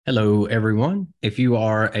Hello, everyone. If you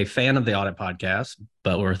are a fan of the Audit podcast,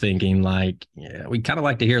 but we're thinking we kind of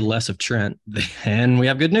like to hear less of Trent, then we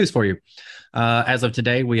have good news for you. As of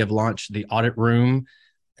today, we have launched the Audit Room.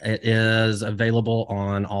 It is available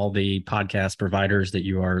on all the podcast providers that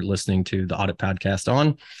you are listening to the Audit podcast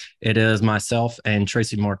on. It is myself and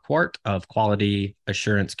Tracy Marquardt of Quality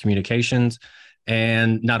Assurance Communications.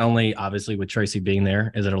 And not only, obviously, with Tracy being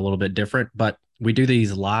there, is it a little bit different, but we do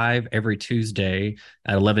these live every Tuesday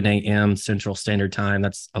at 11 a.m. Central Standard Time.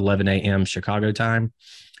 That's 11 a.m. Chicago time.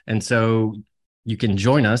 And so you can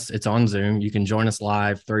join us. It's on Zoom. You can join us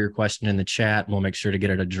live, throw your question in the chat. We'll make sure to get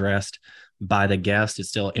it addressed by the guest. It's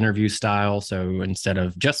still interview style. So instead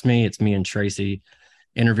of just me, it's me and Tracy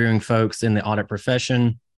interviewing folks in the audit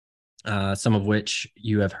profession, some of which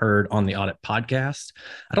you have heard on the Audit podcast.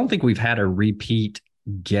 I don't think we've had a repeat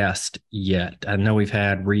guest yet. I know we've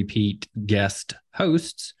had repeat guest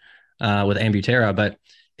hosts with Ambutera, but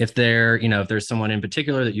if there's someone in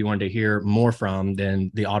particular that you wanted to hear more from, then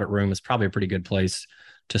the Audit Room is probably a pretty good place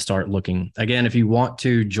to start looking. Again, if you want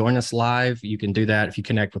to join us live, you can do that if you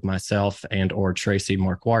connect with myself and or Tracy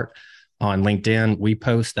Marquardt on LinkedIn. We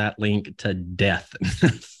post that link to death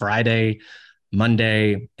Friday,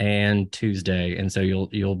 Monday, and Tuesday. And so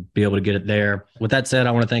you'll be able to get it there. With that said,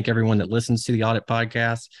 I want to thank everyone that listens to the Audit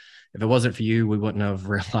podcast. If it wasn't for you, we wouldn't have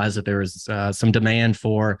realized that there was some demand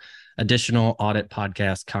for additional audit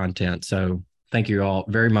podcast content. So thank you all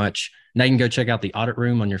very much. Now you can go check out the Audit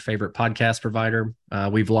Room on your favorite podcast provider.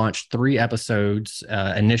 We've launched 3 episodes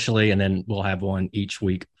initially, and then we'll have one each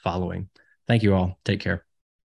week following. Thank you all. Take care.